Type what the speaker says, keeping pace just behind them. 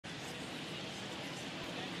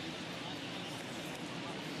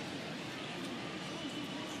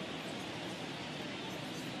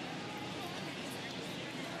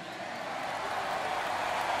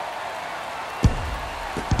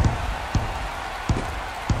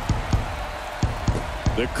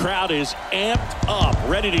The crowd is amped up,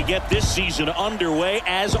 ready to get this season underway,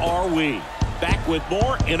 as are we. Back with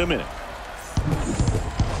more in a minute.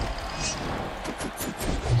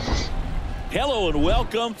 Hello and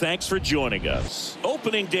welcome. Thanks for joining us.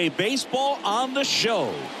 Opening day baseball on the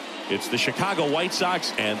show. It's the Chicago White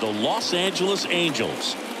Sox and the Los Angeles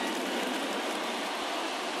Angels.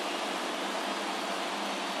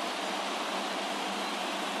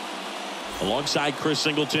 Alongside Chris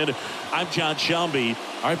Singleton, I'm John Shelby.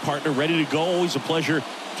 Our partner ready to go. Always a pleasure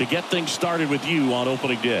to get things started with you on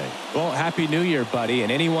opening day. Well, Happy New Year, buddy.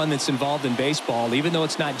 And anyone that's involved in baseball, even though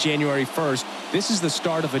it's not January 1st, this is the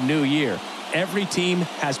start of a new year. Every team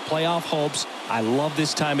has playoff hopes. I love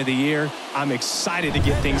this time of the year. I'm excited to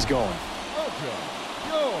get things going. Welcome,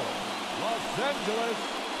 your Los Angeles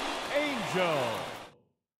Angels.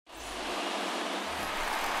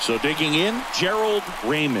 So digging in, Gerald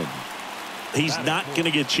Raymond. He's not going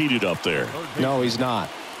to get cheated up there. No, he's not.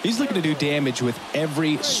 He's looking to do damage with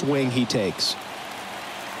every swing he takes.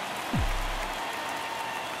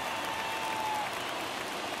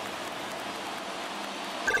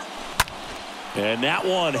 And that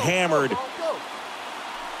one hammered.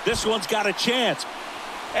 This one's got a chance.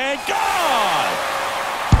 And gone!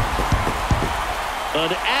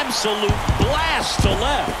 An absolute blast to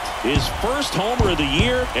left. His first homer of the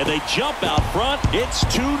year, and they jump out front. It's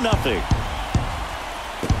 2-0.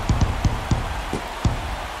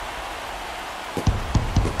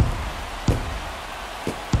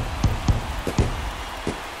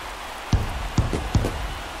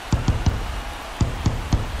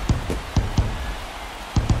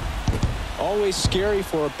 Always scary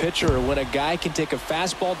for a pitcher when a guy can take a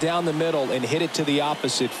fastball down the middle and hit it to the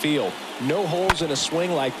opposite field. No holes in a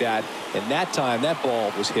swing like that, and that time that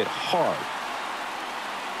ball was hit hard.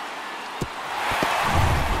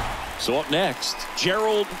 So up next,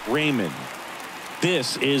 Gerald Raymond.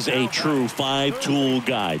 This is a true five-tool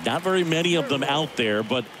guy. Not very many of them out there,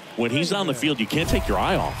 but when he's on the field, you can't take your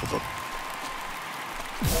eye off of him.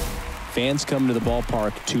 Fans come to the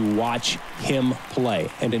ballpark to watch him play.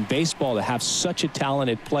 And in baseball, to have such a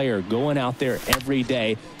talented player going out there every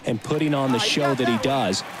day and putting on the show that he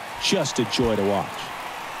does, just a joy to watch.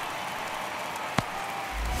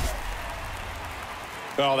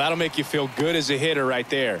 Oh, that'll make you feel good as a hitter right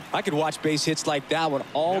there. I could watch base hits like that one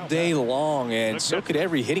all day long, and so could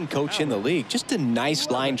every hitting coach in the league. Just a nice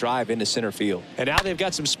line drive into center field. And now they've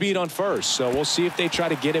got some speed on first, so we'll see if they try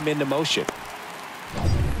to get him into motion.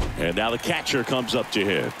 And now the catcher comes up to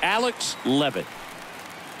him, Alex Levitt.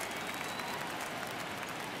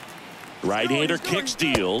 Right-hander kicks,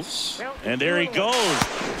 deals, and there he goes.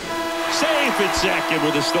 Safe at second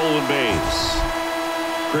with a stolen base.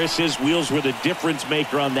 Chris, his wheels were the difference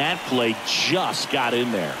maker on that play. Just got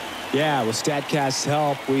in there. Yeah, with StatCast's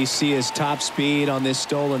help, we see his top speed on this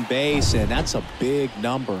stolen base, and that's a big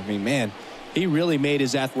number. I mean, man, he really made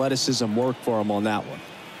his athleticism work for him on that one.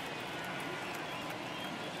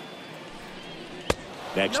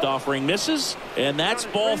 Next offering misses, and that's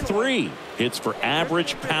ball 3. Hits for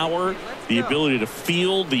average power, the ability to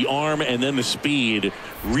field the arm, and then the speed.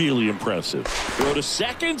 Really impressive. Throw to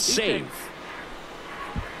second, save.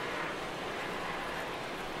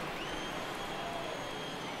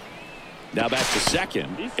 Now back to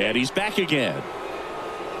second, and he's back again.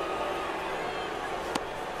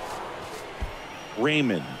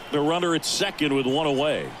 Raymond, the runner at second with one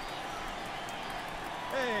away.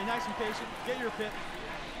 Hey, nice and patient. Get your pitch.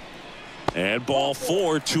 And ball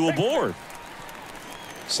 4, 2 aboard.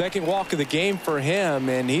 Second walk of the game for him,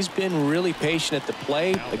 and he's been really patient at the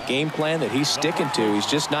plate. A game plan that he's sticking to. He's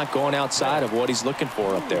just not going outside of what he's looking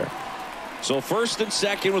for up there. So first and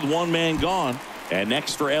second with one man gone. And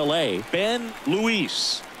next for L.A., Ben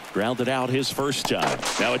Luis. Grounded out his first time.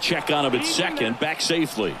 Now a check on him at second, back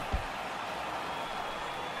safely.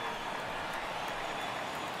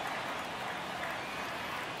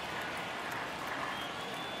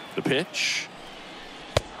 The pitch.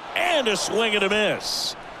 And a swing and a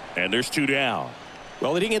miss. And there's 2 down.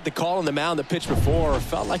 Well, he didn't get the call on the mound the pitch before.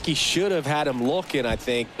 Felt like he should have had him looking, I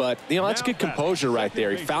think. But, you know, that's good composure right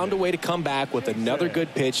there. He found a way to come back with another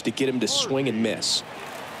good pitch to get him to swing and miss.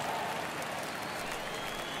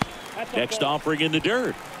 Next offering in the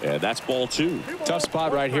dirt. And that's ball 2. Tough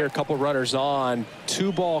spot right here. A couple runners on.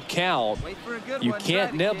 2-ball count. You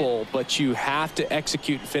can't nibble, but you have to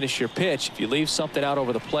execute and finish your pitch. If you leave something out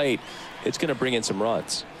over the plate, it's going to bring in some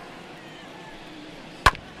runs.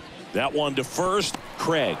 That one to first.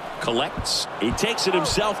 Craig collects. He takes it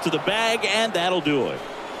himself to the bag, and that'll do it.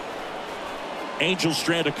 Angels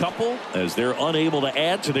strand a couple as they're unable to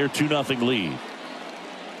add to their 2-0 lead.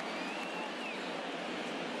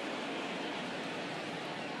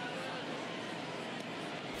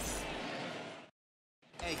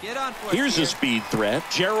 Here's a speed threat,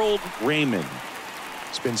 Gerald Raymond.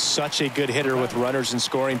 He's been such a good hitter with runners in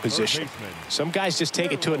scoring position. Some guys just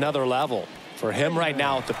take it to another level. For him right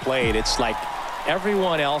now at the plate, it's like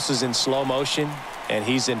everyone else is in slow motion and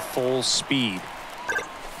he's in full speed.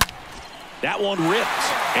 That one ripped,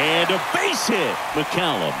 and a base hit.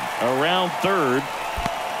 McCallum around third.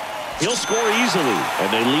 He'll score easily,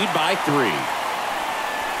 and they lead by 3.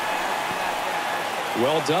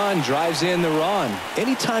 Well done, drives in the run.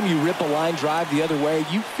 Anytime you rip a line drive the other way,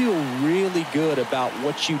 you feel really good about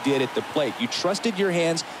what you did at the plate. You trusted your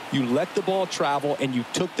hands, you let the ball travel, and you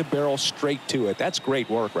took the barrel straight to it. That's great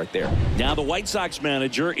work right there. Now the White Sox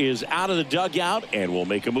manager is out of the dugout and will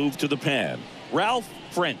make a move to the pen. Ralph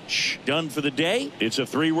French done for the day. It's a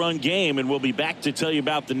 3-run game, and we'll be back to tell you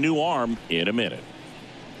about the new arm in a minute.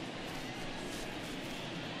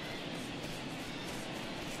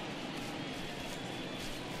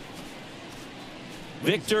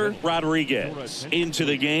 Victor Rodriguez into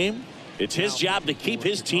the game. It's his job to keep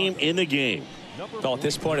his team in the game. Well, at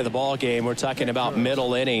this point of the ball game, we're talking about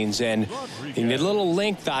middle innings, and you need a little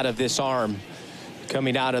length out of this arm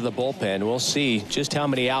coming out of the bullpen. We'll see just how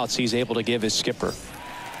many outs he's able to give his skipper.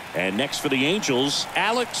 And next for the Angels,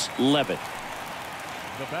 Alex Levitt.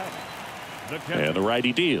 And the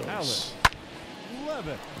righty deals.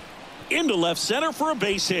 Into left center for a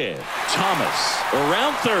base hit. Thomas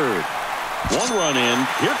around third. 1 run in.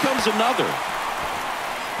 Here comes another.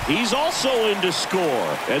 He's also in to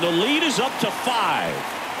score, and the lead is up to 5.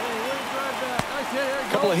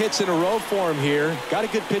 A couple of hits in a row for him here. Got a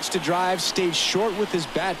good pitch to drive, stayed short with his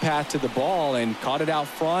bat path to the ball and caught it out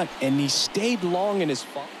front, and he stayed long in his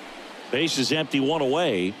fall. Base is empty, 1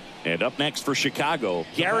 away. And up next for Chicago,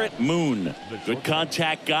 Garrett Moon. Good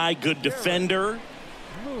contact guy, good defender.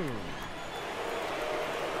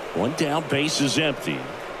 1 down, base is empty.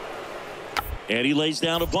 And he lays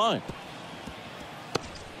down a bunt.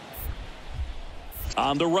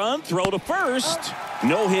 On the run, throw to first.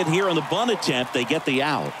 No hit here on the bunt attempt. They get the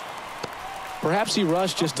out. Perhaps he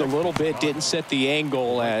rushed just a little bit, didn't set the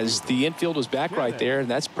angle as the infield was back right there, and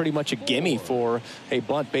that's pretty much a gimme for a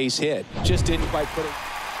bunt base hit. Just didn't quite put it.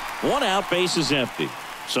 1 out, base is empty.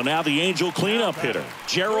 So now the Angel cleanup hitter,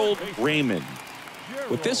 Gerald Raymond.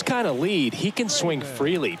 With this kind of lead, he can swing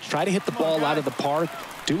freely, try to hit the ball out of the park,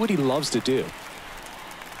 do what he loves to do.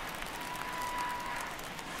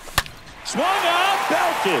 Swung out,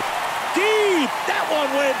 belted deep. That one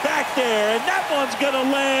went back there, and that one's going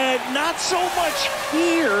to land not so much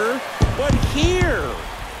here, but here.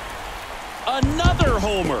 Another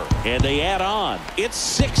homer, and they add on. It's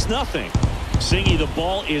 6-0. Singy, the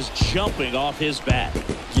ball is jumping off his bat.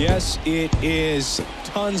 Yes, it is.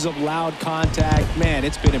 Tons of loud contact. Man,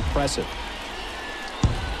 it's been impressive.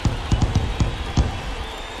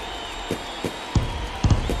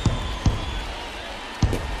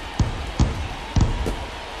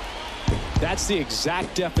 That's the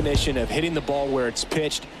exact definition of hitting the ball where it's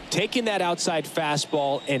pitched, taking that outside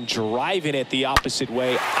fastball and driving it the opposite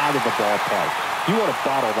way out of the ballpark. You want to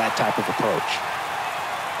bottle that type of approach.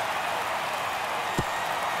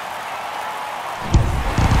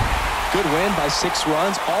 Good win by 6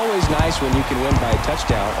 runs. Always nice when you can win by a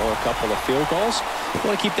touchdown or a couple of field goals. You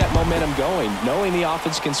want to keep that momentum going, knowing the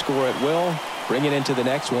offense can score at will, bring it into the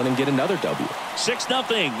next one and get another W.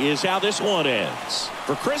 6-0 is how this one ends.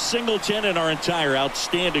 For Chris Singleton and our entire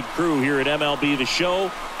outstanding crew here at MLB The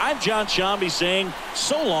Show, I'm John Shambi saying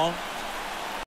so long.